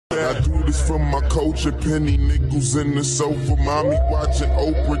I do this for my culture, penny nickels in the sofa, mommy watching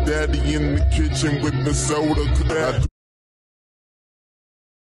Oprah, daddy in the kitchen with the soda.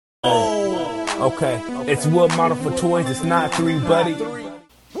 Okay, it's wood model for toys, it's not 3, buddy.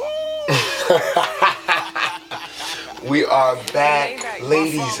 We are back,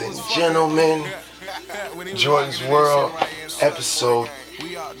 ladies and gentlemen. Jordan's World episode.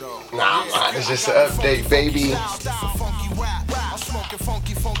 Nah, it's just an update, baby.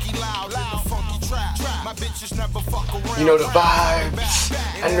 You know the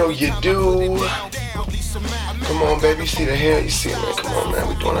vibes. I know you do. Come on, baby. You see the hair? You see it, man. Come on, man.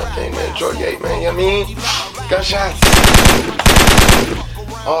 We doing our thing, man. Enjoy your man. You know what I mean? Gunshots.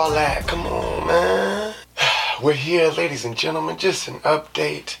 All that. Come on, man. We're here, ladies and gentlemen. Just an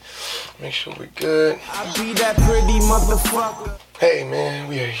update. Make sure we're good. I be that pretty motherfucker. Hey, man,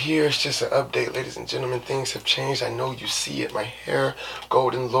 we are here. It's just an update, ladies and gentlemen. Things have changed. I know you see it. My hair,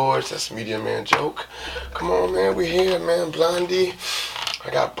 Golden Lords. That's a Media Man joke. Come on, man. We're here, man. Blondie.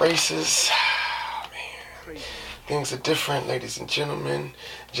 I got braces. Man. Things are different, ladies and gentlemen.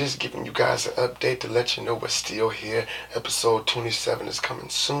 Just giving you guys an update to let you know we're still here. Episode 27 is coming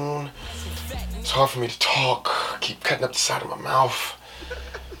soon. It's hard for me to talk. I keep cutting up the side of my mouth.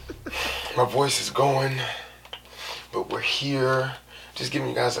 My voice is going. But we're here. Just giving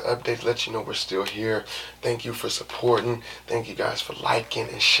you guys an update to let you know we're still here. Thank you for supporting. Thank you guys for liking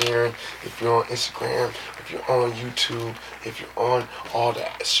and sharing. If you're on Instagram, if you're on YouTube, if you're on all the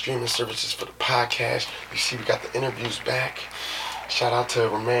streaming services for the podcast, you see we got the interviews back. Shout out to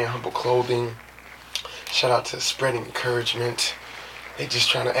Remain Humble Clothing. Shout out to Spreading Encouragement. They just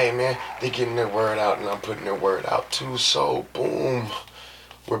trying to, hey man, they getting their word out and I'm putting their word out too. So boom.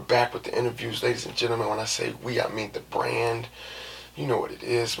 We're back with the interviews, ladies and gentlemen. When I say we, I mean the brand. You know what it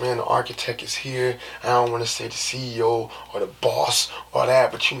is, man. The architect is here. I don't want to say the CEO or the boss or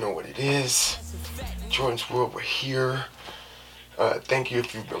that, but you know what it is. Jordan's World, we're here. Thank you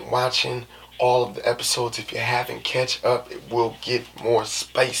if you've been watching all of the episodes. If you haven't, catch up. It will get more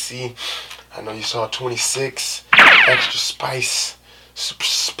spicy. I know you saw 26. Extra spice. Super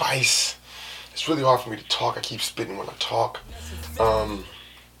spice. It's really hard for me to talk. I keep spitting when I talk.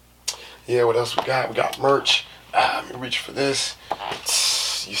 Yeah, what else we got? We got merch. Let me reach for this.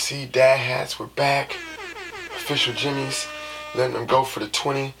 You see, dad hats, we're back. Official Jimmy's. Letting them go for the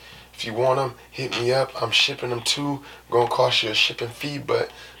 20. If you want them, hit me up. I'm shipping them too. Gonna cost you a shipping fee,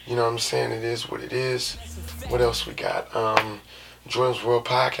 but you know what I'm saying? It is what it is. What else we got? Jordan's World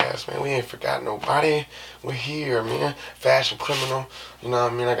Podcast, man. We ain't forgot nobody. We're here, man. Fashion Criminal. You know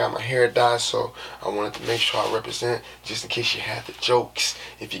what I mean? I got my hair dyed, so I wanted to make sure I represent just in case you had the jokes.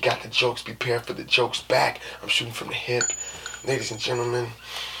 If you got the jokes, be prepared for the jokes back. I'm shooting from the hip. Ladies and gentlemen,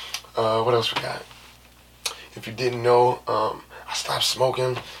 what else we got? If you didn't know, I stopped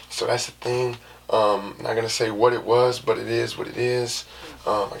smoking, so that's the thing. Not gonna say what it was, but it is what it is.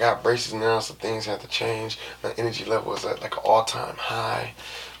 I got braces now, so things have to change. My energy level is at like an all-time high.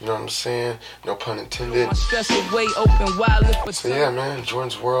 You know what I'm saying? No pun intended. So yeah, man,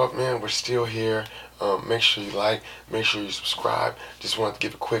 Jordan's World, man, we're still here. Make sure you like, make sure you subscribe. Just wanted to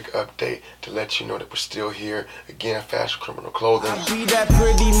give a quick update to let you know that we're still here. Again, Fashion Criminal Clothing.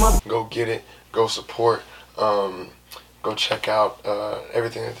 Go get it. Go support. Go check out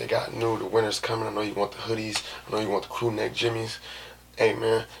everything that they got new. The winter's coming. I know you want the hoodies. I know you want the crew neck jimmies. Hey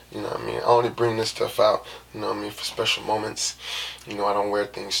man, you know what I mean? I only bring this stuff out, you know what I mean, for special moments. You know, I don't wear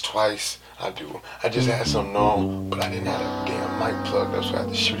things twice. I do. I just had something on, but I didn't have a damn mic plug. That's why I had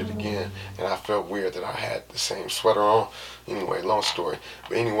to shoot it again. And I felt weird that I had the same sweater on. Anyway, long story.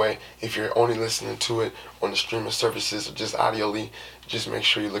 But anyway, if you're only listening to it on the streaming services or just audioly, just make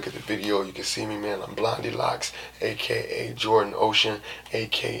sure you look at the video. You can see me, man. I'm Blondie Locks, a.k.a. Jordan Ocean,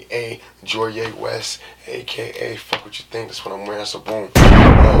 a.k.a. Jorye West, a.k.a. fuck what you think. That's what I'm wearing, so boom.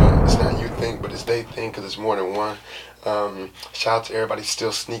 It's not you think, but it's they think, because it's more than one. Shout out to everybody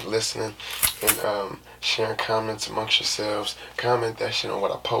still sneak listening and sharing comments amongst yourselves. Comment that shit on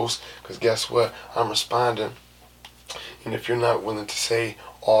what I post, because guess what? I'm responding. And if you're not willing to say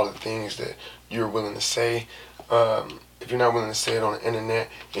all the things that you're willing to say, if you're not willing to say it on the internet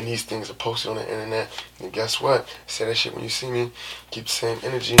and these things are posted on the internet, then guess what? Say that shit when you see me. Keep the same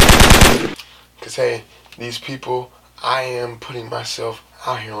energy. Because, hey, these people, I am putting myself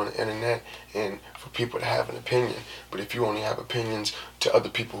out here on the internet and for people to have an opinion. But if you only have opinions to other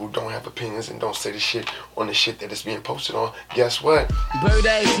people who don't have opinions and don't say the shit on the shit that is being posted on, guess what? Bird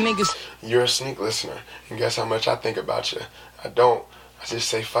ass niggas. You're a sneak listener. And guess how much I think about you? I don't. I just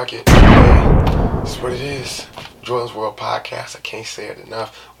say fuck it. Hey, it's what it is. Jordan's World Podcast. I can't say it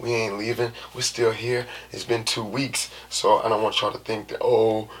enough. We ain't leaving. We're still here. It's been 2 weeks, so I don't want y'all to think that,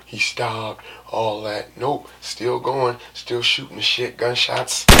 oh, he stopped, all that. Nope, still going, still shooting the shit,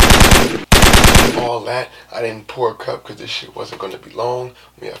 gunshots, all that. I didn't pour a cup because this shit wasn't going to be long.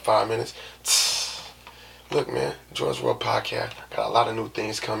 We had 5 minutes. Look, man, Jordan's World Podcast. Got a lot of new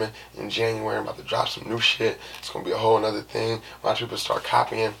things coming in January. I'm about to drop some new shit. It's going to be a whole nother thing. A lot of people start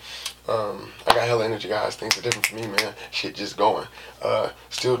copying. I got hella energy, guys. Things are different for me, man. Shit just going.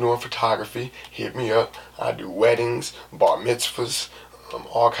 Still doing photography. Hit me up. I do weddings, bar mitzvahs,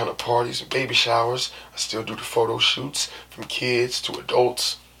 all kind of parties and baby showers. I still do the photo shoots from kids to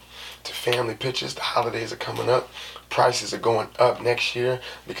adults to family pictures. The holidays are coming up. Prices are going up next year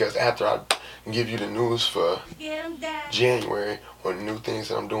because after I give you the news for January on the new things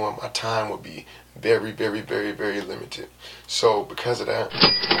that I'm doing, my time will be very, very, very, very limited. So because of that,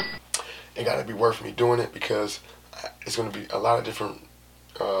 it got to be worth me doing it because it's going to be a lot of different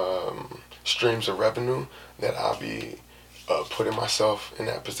streams of revenue that I'll be putting myself in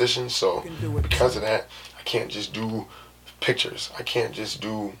that position. So because of that, I can't just do pictures. I can't just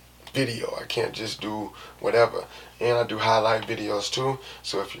do video. I can't just do whatever. And I do highlight videos too.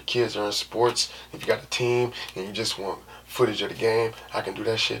 So if your kids are in sports, if you got a team and you just want footage of the game, I can do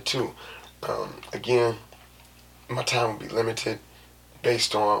that shit too. Again, my time will be limited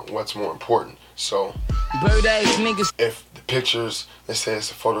based on what's more important. So if the pictures, let's say it's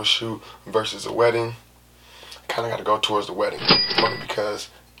a photo shoot versus a wedding, kind of got to go towards the wedding only because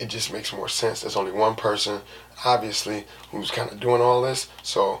it just makes more sense. There's only one person, obviously, who's kind of doing all this,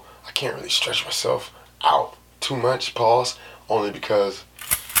 so I can't really stretch myself out too much, pause, only because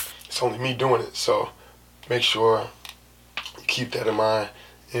it's only me doing it. So make sure you keep that in mind.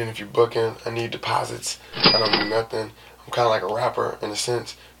 And if you're booking, I need deposits. I don't do nothing. I'm kind of like a rapper in a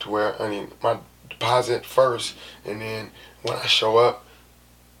sense to where I need my deposit first, and then when I show up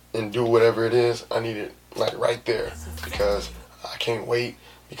and do whatever it is, I need it like right there because I can't wait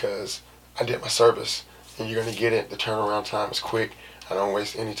because I did my service and you're going to get it. The turnaround time is quick. I don't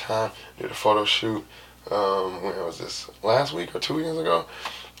waste any time. Did a photo shoot, when was this, last week or 2 weeks ago?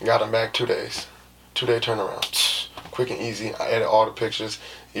 Got them back 2 days. 2-day turnaround. Quick and easy. I edit all the pictures.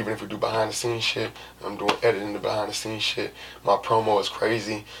 Even if we do behind the scenes shit, I'm doing editing the behind the scenes shit. My promo is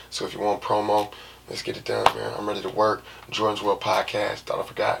crazy. So if you want promo, let's get it done, man. I'm ready to work. Jordan's World Podcast. Thought I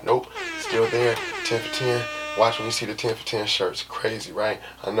forgot. Nope. Still there. 10 for 10. Watch when you see the 10 for 10 shirts. Crazy, right?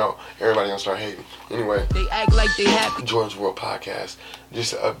 I know. Everybody gonna start hating. Anyway. They act like they happy. Jordan's World Podcast.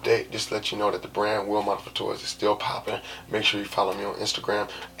 Just an update. Just to let you know that the brand Will Model for Toys is still popping. Make sure you follow me on Instagram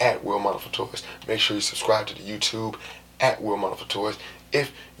at Will Model for Toys. Make sure you subscribe to the YouTube at Will Model for Toys.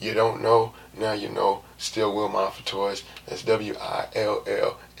 If you don't know, now you know. Still Will Model for Toys. That's WILLMODEL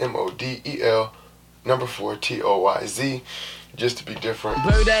 4 TOYZ. Just to be different.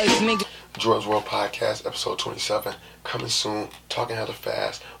 Bird ass nigga. Jordan's World Podcast, episode 27, coming soon. Talking hella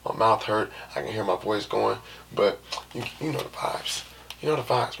fast. My mouth hurt. I can hear my voice going. But you know the vibes. You know the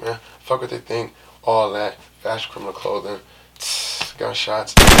vibes, man. Fuck what they think. All that. Fashion Criminal Clothing.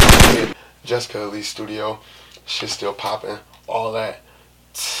 Gunshots. Jessica Elite Studio. Shit still popping. All that.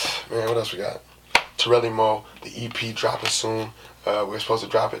 Man, what else we got? Torelli Mo, the EP dropping soon. We're supposed to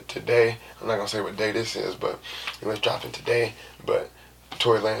drop it today. I'm not going to say what day this is, but it's dropping today. But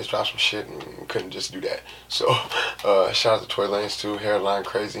Tory Lanez dropped some shit and we couldn't just do that. So, shout out to Tory Lanez too. Hairline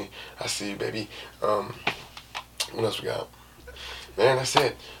Crazy. I see you, baby. What else we got? Man, that's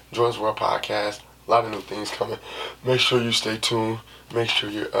it. Jordan's World Podcast. A lot of new things coming. Make sure you stay tuned. Make sure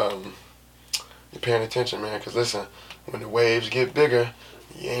you're paying attention, man. Because listen, when the waves get bigger,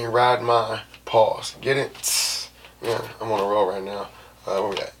 you ain't riding mine. Pause. Get it? Yeah, I'm on a roll right now. Where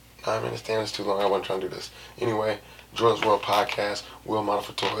we at? 9 minutes. Damn, it's too long. I wasn't trying to do this. Anyway, Jordan's World Podcast, Will Model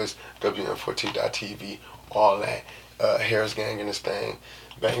for Toys, WM4T.TV, all that. Harris Gang in this thing.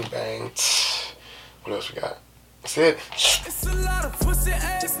 Bang, bang. What else we got? That's it. It's a lot of pussy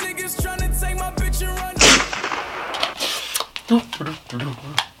ass niggas trying to take my bitch and run.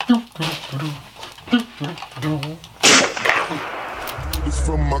 It's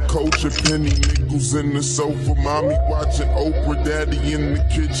from my coach and penny nickels in the sofa. Mommy watching Oprah, daddy in the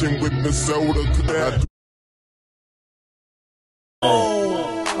kitchen with the soda.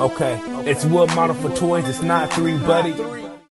 Okay, it's Will Model for Toys. It's not 3, buddy.